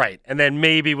got. Right. And then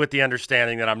maybe with the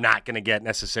understanding that I'm not going to get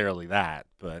necessarily that.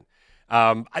 But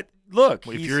look.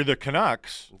 Well, if you're the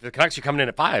Canucks. The Canucks are coming in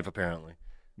at 5, apparently.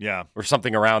 Yeah. Or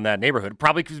something around that neighborhood.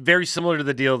 Probably very similar to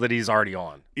the deal that he's already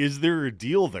on. Is there a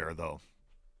deal there, though?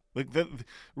 Like that,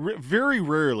 very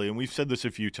rarely, and we've said this a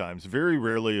few times, very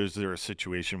rarely is there a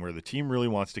situation where the team really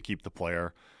wants to keep the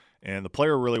player and the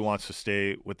player really wants to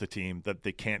stay with the team that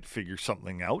they can't figure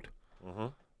something out. Mm-hmm.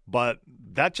 But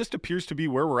that just appears to be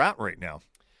where we're at right now.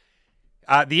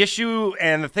 The issue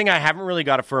and the thing I haven't really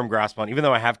got a firm grasp on, even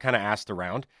though I have kind of asked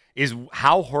around, is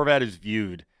how Horvat is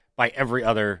viewed by every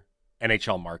other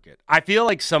NHL market. I feel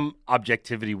like some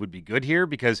objectivity would be good here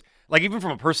because, like, even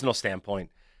from a personal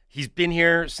standpoint, He's been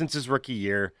here since his rookie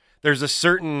year. There's a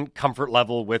certain comfort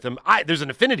level with him. There's an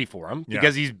affinity for him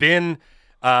because he's been,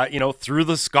 through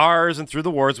the scars and through the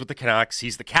wars with the Canucks.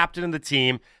 He's the captain of the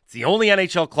team. It's the only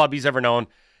NHL club he's ever known.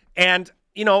 And,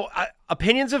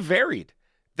 opinions have varied.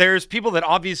 There's people that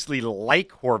obviously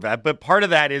like Horvat, but part of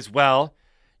that is,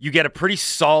 you get a pretty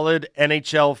solid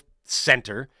NHL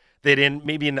center that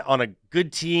on a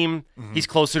good team, he's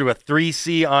closer to a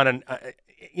 3C.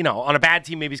 On a bad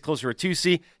team, maybe he's closer to a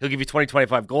 2C. He'll give you 20,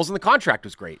 25 goals, and the contract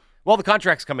was great. Well, the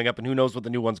contract's coming up, and who knows what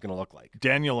the new one's going to look like.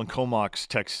 Daniel and Comox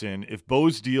text in, if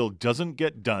Bo's deal doesn't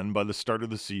get done by the start of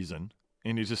the season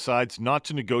and he decides not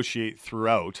to negotiate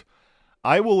throughout,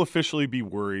 I will officially be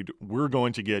worried we're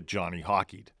going to get Johnny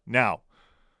Hockeyed. Now,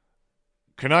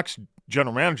 Canucks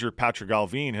general manager Patrick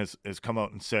Allvin has come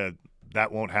out and said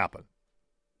that won't happen.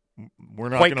 We're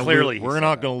not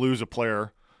going to lose a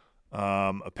player,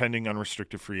 a pending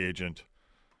unrestricted free agent.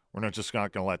 We're not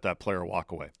not going to let that player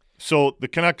walk away. So the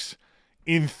Canucks,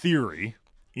 in theory,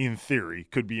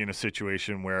 could be in a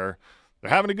situation where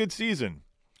they're having a good season.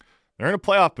 They're in a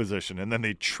playoff position, and then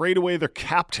they trade away their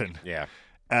captain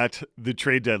at the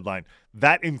trade deadline.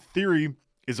 That, in theory,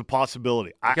 is a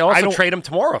possibility. They can also trade him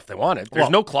tomorrow if they wanted. There's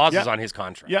no clauses on his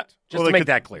contract. Yeah. Just to make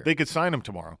that clear. They could sign him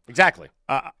tomorrow. Exactly.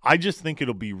 I just think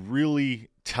it'll be really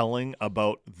telling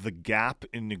about the gap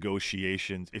in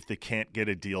negotiations if they can't get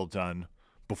a deal done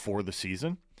before the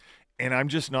season. And I'm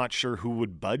just not sure who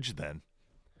would budge then.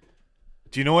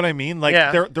 Do you know what I mean? Like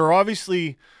they're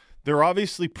obviously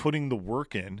putting the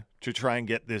work in to try and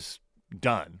get this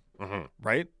done,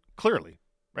 right? Clearly,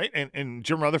 right? And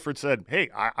Jim Rutherford said, hey,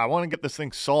 I want to get this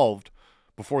thing solved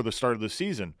before the start of the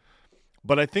season.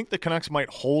 But I think the Canucks might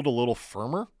hold a little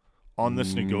firmer on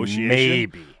this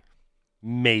negotiation.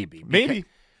 Maybe.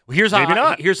 Well, here's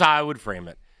how I would frame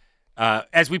it.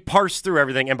 As we parse through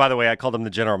everything, and by the way, I called him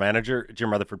the general manager,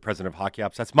 Jim Rutherford, president of Hockey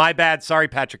Ops. That's my bad. Sorry,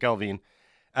 Patrick Allvin.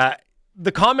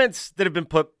 The comments that have been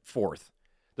put forth,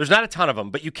 there's not a ton of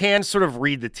them, but you can sort of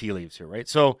read the tea leaves here, right?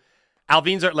 So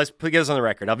let's put this on the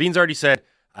record. Allvin's already said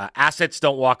assets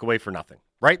don't walk away for nothing,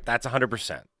 right? That's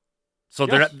 100%. So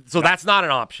that's not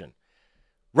an option.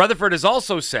 Rutherford has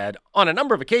also said on a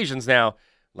number of occasions now,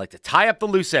 like to tie up the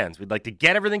loose ends. We'd like to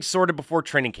get everything sorted before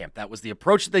training camp. That was the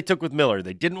approach that they took with Miller.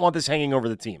 They didn't want this hanging over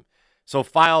the team. So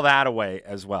file that away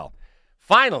as well.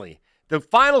 Finally, the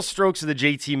final strokes of the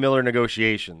JT Miller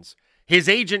negotiations, his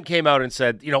agent came out and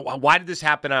said, why did this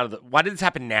happen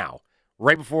now?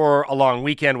 Right before a long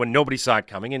weekend when nobody saw it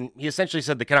coming. And he essentially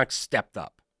said the Canucks stepped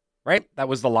up, right? That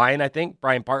was the line, I think,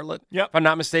 Brian Bartlett, if I'm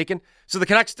not mistaken. So the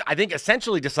Canucks, I think,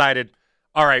 essentially decided,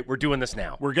 all right, we're doing this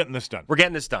now. We're getting this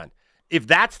done. If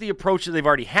that's the approach that they've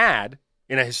already had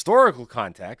in a historical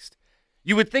context,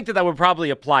 you would think that would probably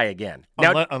apply again.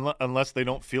 Now, unless they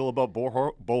don't feel about Bo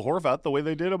Horvat the way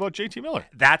they did about JT Miller.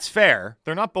 That's fair.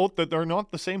 They're not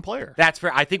the same player. That's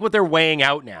fair. I think what they're weighing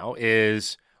out now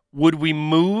is, would we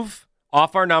move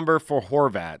off our number for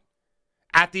Horvat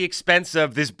at the expense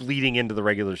of this bleeding into the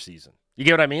regular season? You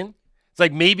get what I mean? It's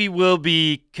like maybe we'll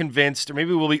be convinced or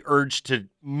maybe we'll be urged to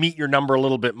meet your number a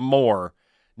little bit more,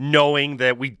 knowing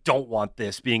that we don't want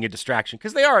this being a distraction,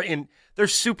 because they're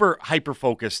super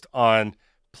hyper-focused on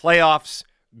playoffs,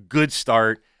 good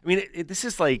start. I mean, this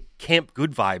is like Camp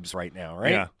Good vibes right now,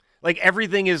 right? Yeah. Like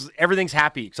everything's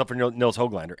happy except for Nils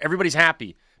Höglander. Everybody's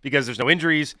happy because there's no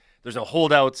injuries, there's no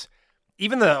holdouts.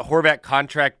 Even the Horvat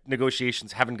contract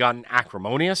negotiations haven't gotten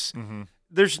acrimonious. Mm-hmm.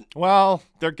 They're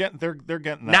getting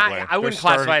that way. I wouldn't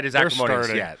classify it as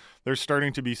acrimonious yet. There's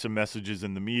starting to be some messages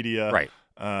in the media, right?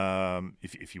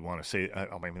 If you want to say,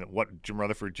 what Jim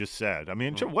Rutherford just said. I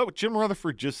mean, what Jim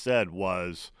Rutherford just said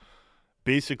was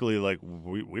basically like,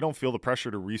 we don't feel the pressure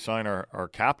to re-sign our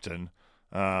captain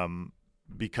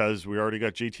because we already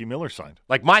got JT Miller signed.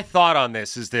 Like, my thought on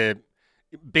this is that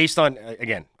based on,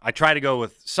 again, I try to go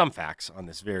with some facts on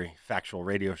this very factual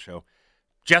radio show.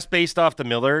 Just based off the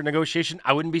Miller negotiation,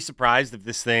 I wouldn't be surprised if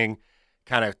this thing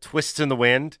kind of twists in the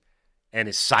wind and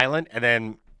is silent, and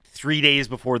then 3 days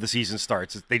before the season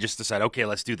starts, they just decide, okay,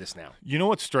 let's do this now. You know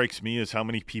what strikes me is how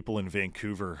many people in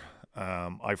Vancouver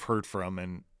I've heard from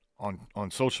and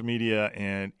on social media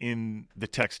and in the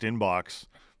text inbox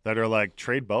that are like,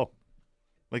 trade Bo.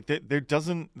 Like there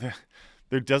doesn't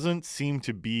seem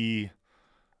to be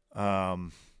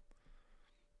there's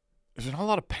not a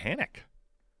lot of panic.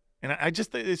 And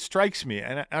it strikes me.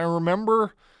 And I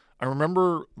remember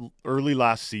early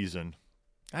last season.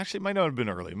 Actually, it might not have been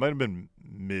early. It might have been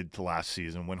mid to last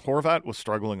season when Horvat was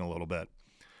struggling a little bit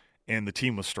and the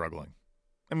team was struggling.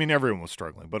 I mean, everyone was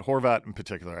struggling, but Horvat in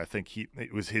particular, I think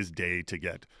it was his day to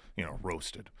get,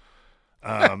 roasted.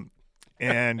 And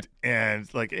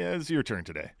and like, it's your turn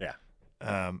today. Yeah.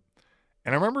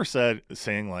 And I remember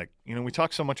saying, like, we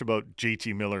talk so much about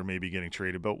JT Miller maybe getting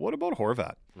traded, but what about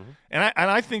Horvat? Mm-hmm. And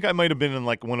I think I might have been in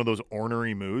like one of those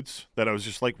ornery moods that I was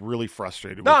just like really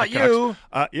frustrated. Not with the you.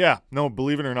 Yeah, no,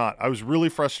 believe it or not, I was really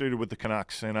frustrated with the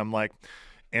Canucks, and I'm like,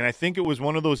 and I think it was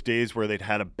one of those days where they'd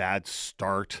had a bad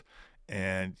start,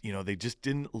 and they just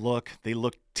didn't look. They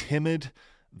looked timid.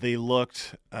 They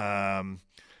looked.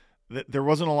 There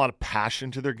wasn't a lot of passion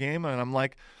to their game, and I'm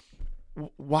like,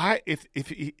 why,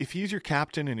 if he's your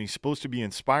captain and he's supposed to be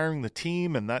inspiring the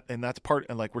team, and that's part,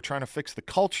 and like we're trying to fix the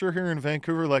culture here in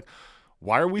Vancouver, like,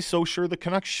 why are we so sure the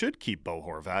Canucks should keep Bo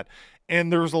Horvat?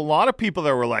 And there was a lot of people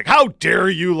that were like, how dare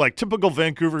you, like typical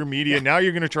Vancouver media, now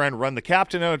you're going to try and run the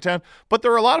captain out of town. But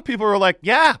there were a lot of people who were like,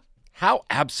 yeah, how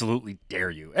absolutely dare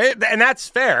you? And that's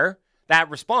fair, that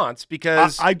response,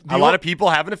 because a lot of people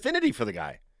have an affinity for the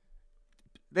guy.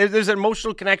 There's an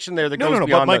emotional connection there that goes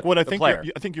beyond but Mike, the player.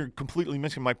 I think you're completely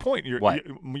missing my point.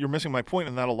 You're missing my point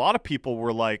in that a lot of people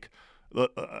were like,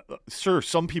 sure,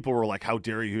 some people were like, how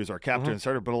dare you, who's our captain, et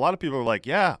cetera. But a lot of people were like,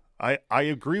 yeah, I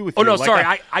agree with you. Oh, no, like, sorry,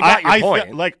 I got your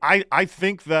point. I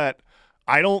think that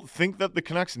I don't think that the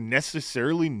Canucks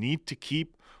necessarily need to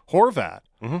keep Horvat.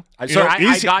 Mm-hmm. I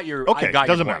got your doesn't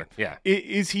point. matter. Yeah,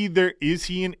 is he there? Is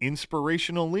he an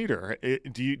inspirational leader?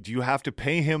 Do you have to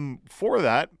pay him for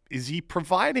that? Is he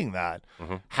providing that?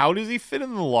 Mm-hmm. How does he fit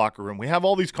in the locker room? We have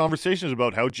all these conversations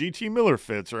about how JT Miller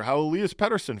fits or how Elias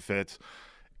Pettersson fits.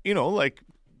 Like,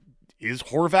 is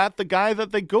Horvat the guy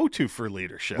that they go to for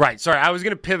leadership? Right. Sorry, I was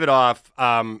going to pivot off.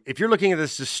 If you're looking at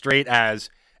this just straight as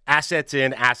assets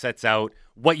in, assets out,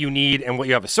 what you need and what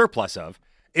you have a surplus of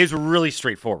is really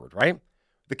straightforward, right?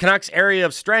 The Canucks' area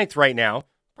of strength right now,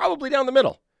 probably down the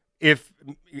middle. If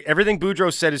everything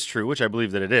Boudreau said is true, which I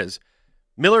believe that it is,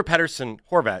 Miller, Pettersson,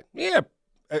 Horvat, yeah.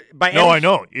 I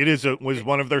know. It was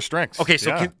one of their strengths. Okay,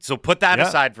 so put that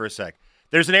aside for a sec.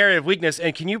 There's an area of weakness,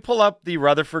 and can you pull up the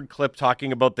Rutherford clip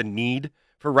talking about the need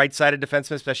for right-sided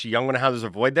defensemen, especially young one, and how there's a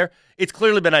void there? It's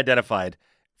clearly been identified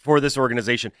for this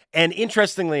organization. And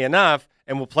interestingly enough,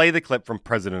 and we'll play the clip from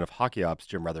President of Hockey Ops,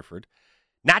 Jim Rutherford,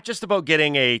 not just about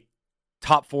getting a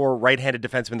top 4 right-handed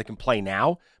defenseman that can play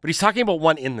now, but he's talking about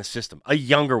one in the system, a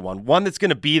younger one that's going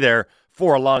to be there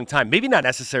for a long time. Maybe not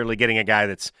necessarily getting a guy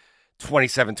that's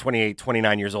 27, 28,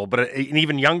 29 years old, but an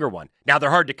even younger one. Now, they're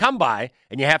hard to come by,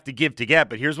 and you have to give to get,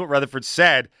 but here's what Rutherford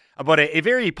said about a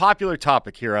very popular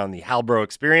topic here on the Halbro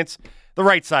Experience, the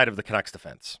right side of the Canucks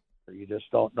defense. You just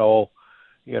don't know,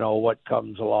 what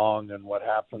comes along and what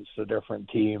happens to different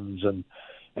teams,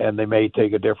 and they may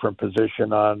take a different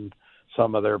position on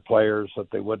some of their players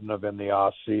that they wouldn't have in the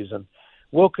off season.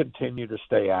 We'll continue to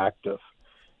stay active.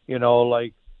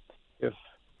 Like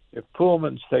if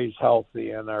Pullman stays healthy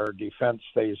and our defense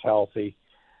stays healthy,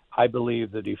 I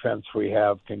believe the defense we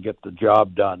have can get the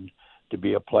job done to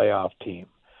be a playoff team.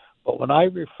 But when I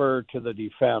refer to the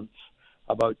defense,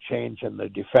 about changing the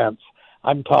defense,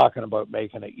 I'm talking about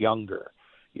making it younger.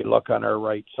 You look on our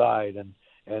right side,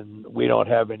 and we don't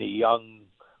have any young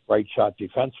right shot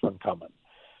defensemen coming.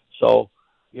 So,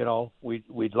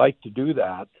 we'd like to do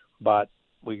that, but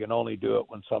we can only do it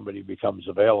when somebody becomes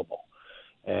available.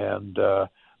 And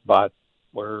but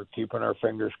we're keeping our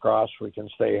fingers crossed we can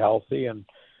stay healthy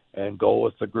and go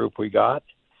with the group we got.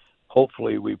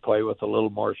 Hopefully we play with a little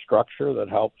more structure that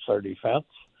helps our defense.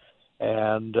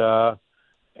 And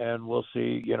we'll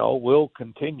see, we'll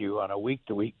continue on a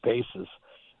week-to-week basis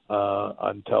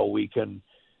until we can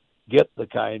get the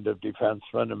kind of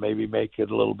defenseman and maybe make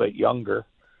it a little bit younger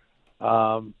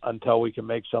until we can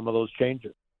make some of those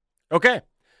changes. Okay.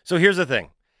 So here's the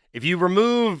thing. If you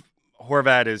remove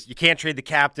Horvat, you can't trade the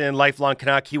captain, lifelong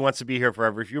Canuck, he wants to be here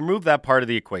forever. If you remove that part of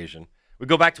the equation, we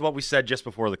go back to what we said just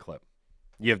before the clip.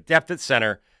 You have depth at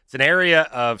center. It's an area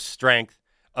of strength,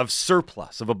 of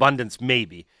surplus, of abundance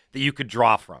maybe, that you could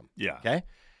draw from. Yeah. Okay?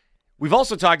 We've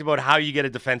also talked about how you get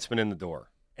a defenseman in the door.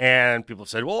 And people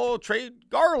said, well, trade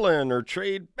Garland or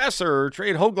trade Besser or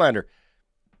trade Höglander.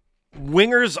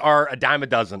 Wingers are a dime a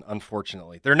dozen,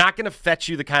 unfortunately. They're not going to fetch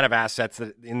you the kind of assets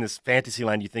that in this fantasy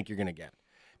land you think you're going to get.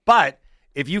 But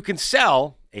if you can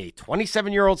sell a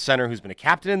 27-year-old center who's been a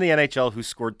captain in the NHL, who's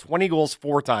scored 20 goals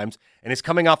 4 times and is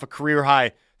coming off a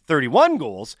career-high 31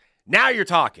 goals, now you're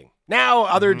talking. Now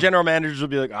other general managers will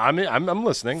be like, I'm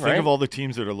listening, Think of all the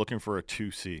teams that are looking for a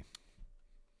 2C.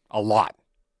 A lot.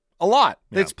 Yeah.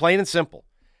 It's plain and simple.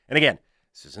 And again,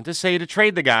 this isn't to say to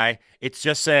trade the guy. It's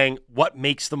just saying what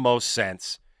makes the most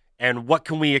sense and what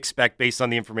can we expect based on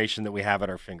the information that we have at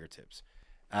our fingertips.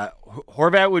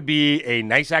 Horvat would be a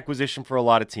nice acquisition for a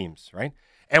lot of teams, right?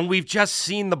 And we've just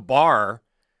seen the bar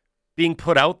being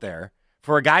put out there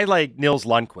for a guy like Nils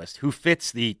Lundqvist, who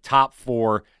fits the top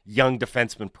 4 young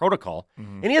defenseman protocol,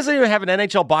 and he doesn't even have an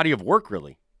NHL body of work,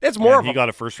 really. It's more of he got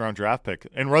a first-round draft pick.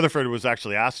 And Rutherford was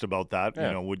actually asked about that.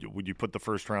 Yeah. Would you put the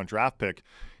first-round draft pick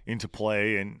into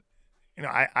play? And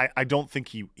I don't think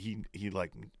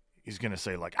he's going to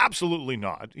say like absolutely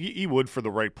not. He would for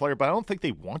the right player, but I don't think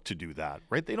they want to do that,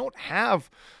 right? They don't have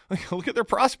look at their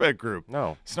prospect group.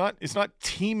 No, it's not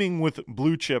teaming with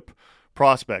blue chip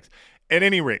prospects. At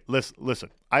any rate,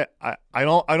 listen. I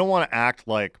don't want to act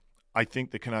like I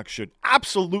think the Canucks should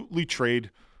absolutely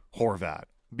trade Horvat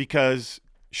because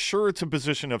sure it's a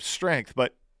position of strength,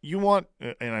 but you want,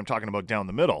 and I'm talking about down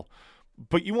the middle,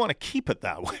 but you want to keep it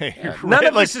that way. Yeah. Right? None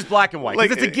of this is black and white.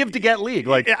 Like, it's a give-to-get league.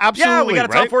 Like, absolutely, we got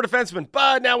a top 4 defenseman,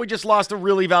 but now we just lost a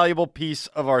really valuable piece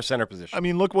of our center position. I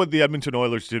mean, look what the Edmonton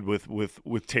Oilers did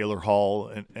with Taylor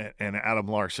Hall and Adam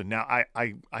Larson. Now,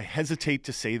 I hesitate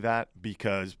to say that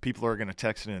because people are going to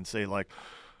text in and say, like,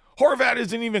 Horvat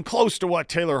isn't even close to what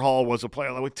Taylor Hall was a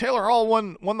player. Like, Taylor Hall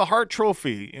won the Hart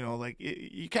Trophy. Like,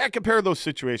 you can't compare those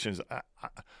situations.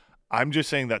 I'm just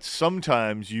saying that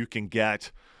sometimes you can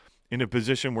get in a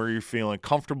position where you're feeling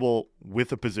comfortable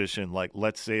with a position, like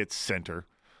let's say it's center,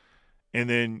 and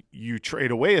then you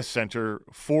trade away a center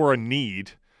for a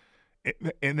need,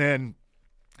 and then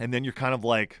you're kind of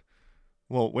like,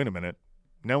 well, wait a minute,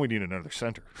 now we need another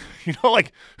center.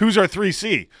 Like who's our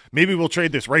 3C? Maybe we'll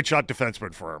trade this right shot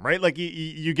defenseman for him, right? Like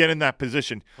you get in that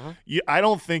position. I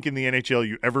don't think in the NHL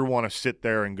you ever want to sit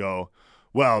there and go,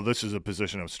 well, this is a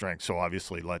position of strength, so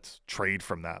obviously let's trade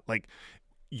from that. Like,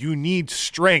 you need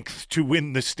strength to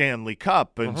win the Stanley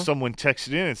Cup. And someone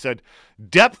texted in and said,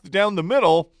 depth down the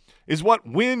middle is what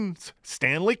wins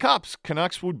Stanley Cups.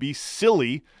 Canucks would be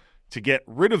silly to get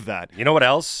rid of that. You know what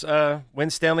else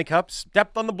wins Stanley Cups?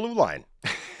 Depth on the blue line.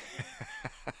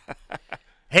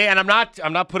 Hey, and I'm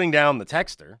not putting down the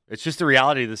texter. It's just the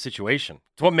reality of the situation.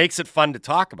 It's what makes it fun to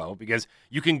talk about because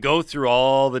you can go through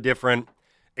all the different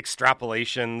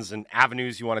extrapolations and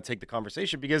avenues you want to take the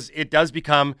conversation because it does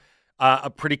become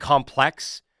a pretty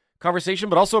complex conversation,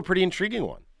 but also a pretty intriguing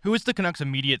one. Who is the Canucks'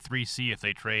 immediate 3C if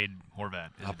they trade Horvat?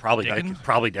 Probably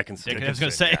Dickinson. I was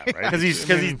going to say because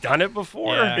he's done it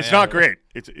before. Yeah, it's not great.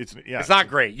 It's not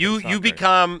great.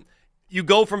 You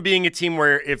go from being a team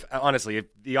where if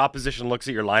the opposition looks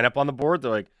at your lineup on the board,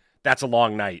 they're like, that's a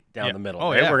long night down the middle.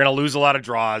 Right? We're going to lose a lot of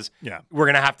draws. Yeah, we're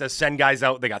going to have to send guys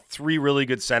out. They got 3 really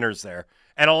good centers there,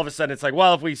 and all of a sudden it's like,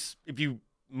 well, if you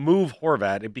move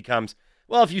Horvat, it becomes.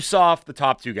 Well, if you saw off the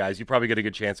top 2 guys, you probably get a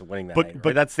good chance of winning that night.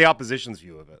 But that's the opposition's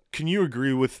view of it. Can you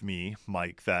agree with me,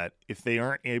 Mike, that if they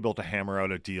aren't able to hammer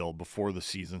out a deal before the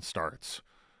season starts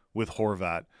with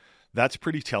Horvat, that's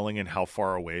pretty telling in how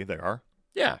far away they are?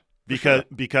 Yeah.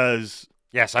 Because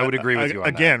yes, I would agree with you on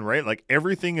again, that. Right? Like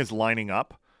everything is lining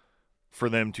up for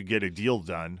them to get a deal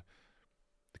done.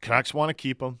 The Canucks want to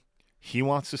keep him. He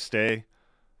wants to stay.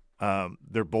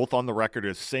 They're both on the record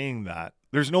as saying that.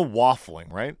 There's no waffling,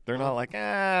 right? They're not like,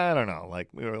 I don't know. Like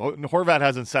Horvat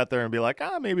hasn't sat there and be like,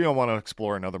 maybe I want to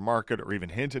explore another market or even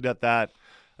hinted at that.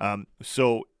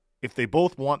 So if they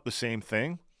both want the same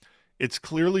thing, it's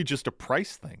clearly just a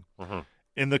price thing.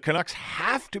 And the Canucks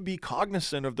have to be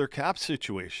cognizant of their cap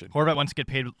situation. Horvat wants to get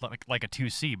paid like a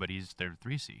 2C, but he's their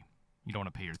 3C. You don't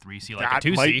want to pay your 3C like that a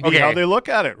 2C. Might be how they look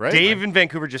at it, right? Dave in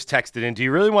Vancouver just texted in, do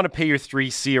you really want to pay your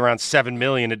 3C around $7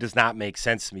 million? It does not make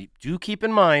sense to me. Do keep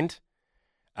in mind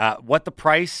what the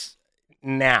price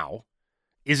now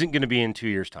isn't going to be in 2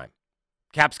 years' time.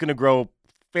 Cap's going to grow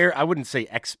I wouldn't say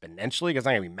exponentially because it's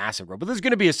not going to be massive growth, but there's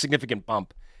going to be a significant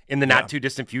bump in the not too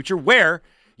distant future where,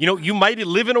 you might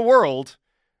live in a world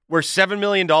where $7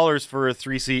 million for a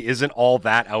 3C isn't all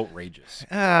that outrageous.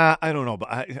 I don't know, but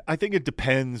I think it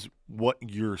depends what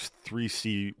your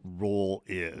 3C role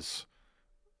is,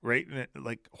 right?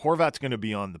 Like Horvat's going to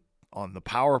be on the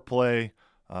power play.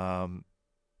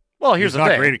 Well, he's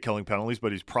not great at killing penalties,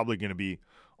 but he's probably going to be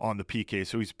on the PK,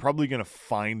 so he's probably going to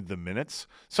find the minutes.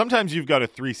 Sometimes you've got a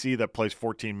 3C that plays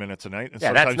 14 minutes a night, and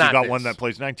sometimes you've got one that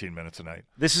plays 19 minutes a night.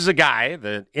 This is a guy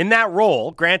that, in that role,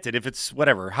 granted, if it's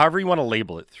however you want to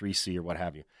label it, 3C or what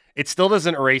have you, it still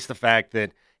doesn't erase the fact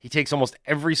that he takes almost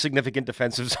every significant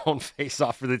defensive zone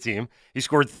face-off for the team. He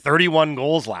scored 31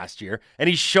 goals last year, and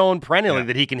he's shown perennially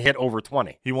that he can hit over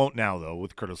 20. He won't now, though,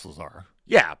 with Curtis Lazar.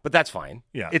 Yeah, but that's fine.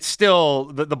 Yeah. It's still,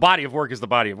 the body of work is the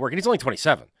body of work, and he's only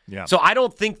 27. Yeah. So I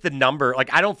don't think the number,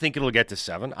 I don't think it'll get to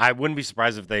 7. I wouldn't be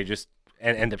surprised if they just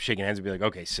end up shaking hands and be like,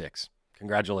 okay, 6.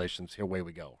 Congratulations, away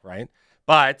we go, right?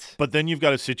 But then you've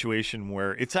got a situation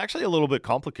where it's actually a little bit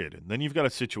complicated. Then you've got a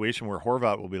situation where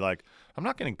Horvat will be like, I'm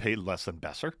not getting paid less than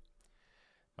Besser.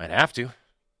 Might have to.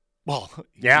 Well,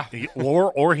 yeah.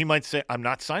 Or he might say, I'm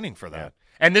not signing for that. Yeah.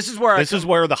 And this is where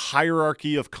where the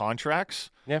hierarchy of contracts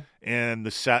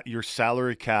and your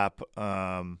salary cap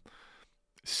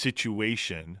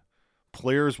situation,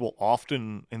 players will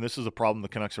often, and this is a problem the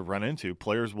Canucks have run into,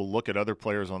 players will look at other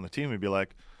players on the team and be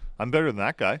like, I'm better than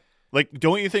that guy. Like,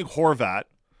 don't you think Horvat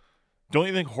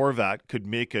could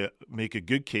make a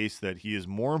good case that he is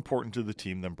more important to the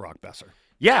team than Brock Boeser?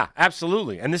 Yeah,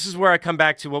 absolutely. And this is where I come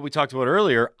back to what we talked about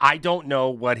earlier. I don't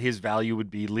know what his value would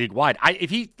be league-wide.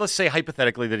 If he, let's say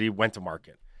hypothetically that he went to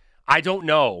market, I don't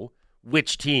know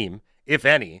which team, if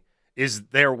any, is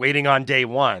there waiting on day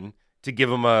one to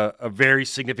give him a very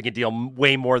significant deal,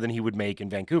 way more than he would make in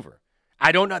Vancouver.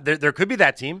 I don't know. There could be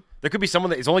that team. There could be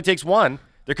someone that it only takes one.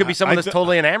 There could be someone that's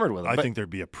totally enamored with him. I think there'd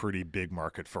be a pretty big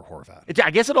market for Horvat. I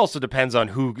guess it also depends on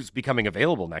who's becoming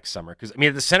available next summer. Because,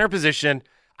 at the center position,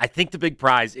 I think the big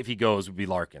prize, if he goes, would be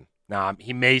Larkin. Now,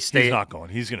 he may stay. He's not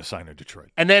going. He's going to sign in Detroit.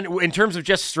 And then in terms of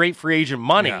just straight free agent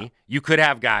money, you could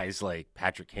have guys like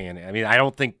Patrick Kane. I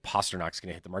don't think Pasternak's going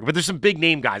to hit the market. But there's some big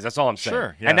name guys. That's all I'm saying.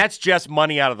 Sure, yeah. And that's just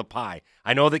money out of the pie.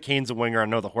 I know that Kane's a winger. I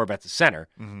know that Horvat's a center.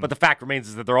 Mm-hmm. But the fact remains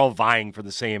is that they're all vying for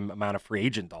the same amount of free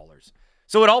agent dollars.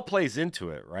 So it all plays into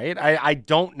it, right? I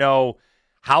don't know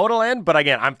how it'll end, but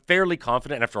again, I'm fairly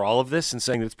confident after all of this in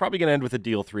saying that it's probably going to end with a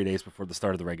deal 3 days before the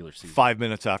start of the regular season. 5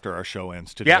 minutes after our show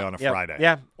ends today on a Friday.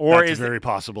 Yeah, or that's very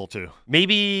possible too.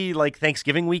 Maybe like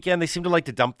Thanksgiving weekend. They seem to like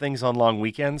to dump things on long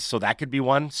weekends, so that could be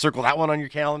one. Circle that one on your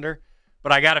calendar.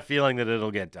 But I got a feeling that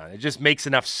it'll get done. It just makes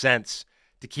enough sense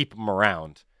to keep them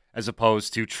around as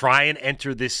opposed to try and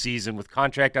enter this season with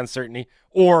contract uncertainty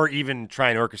or even try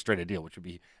and orchestrate a deal, which would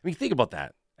be, think about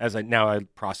that as I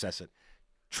process it.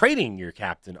 Trading your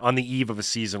captain on the eve of a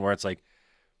season where it's like,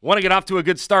 want to get off to a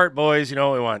good start, boys. We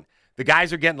want the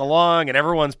guys are getting along and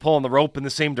everyone's pulling the rope in the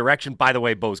same direction. By the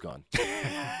way, Bo's gone.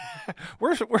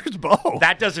 Where's Bo?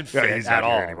 That doesn't fit at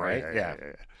all, right? Yeah.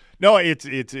 No, it's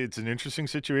an interesting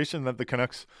situation that the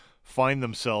Canucks find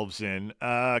themselves in.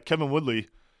 Kevin Woodley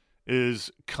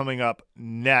is coming up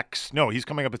next. No, he's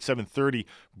coming up at 7:30.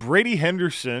 Brady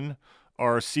Henderson,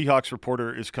 our Seahawks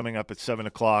reporter, is coming up at 7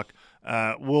 o'clock.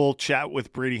 We'll chat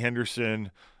with Brady Henderson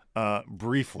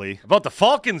briefly. About the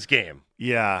Falcons game.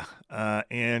 Yeah,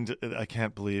 and I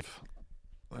can't believe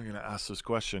I'm going to ask this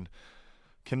question.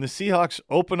 Can the Seahawks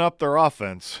open up their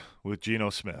offense with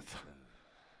Geno Smith?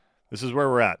 This is where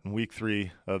we're at in week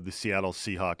 3 of the Seattle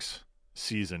Seahawks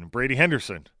season. Brady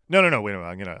Henderson. No, wait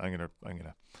a minute. I'm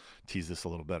gonna tease this a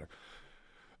little better.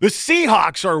 The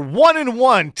Seahawks are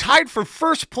 1-1, tied for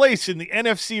first place in the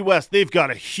NFC West. They've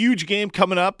got a huge game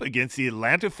coming up against the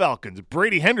Atlanta Falcons.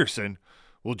 Brady Henderson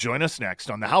will join us next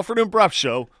on the Halford and Bruff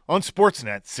Show on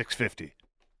Sportsnet 650.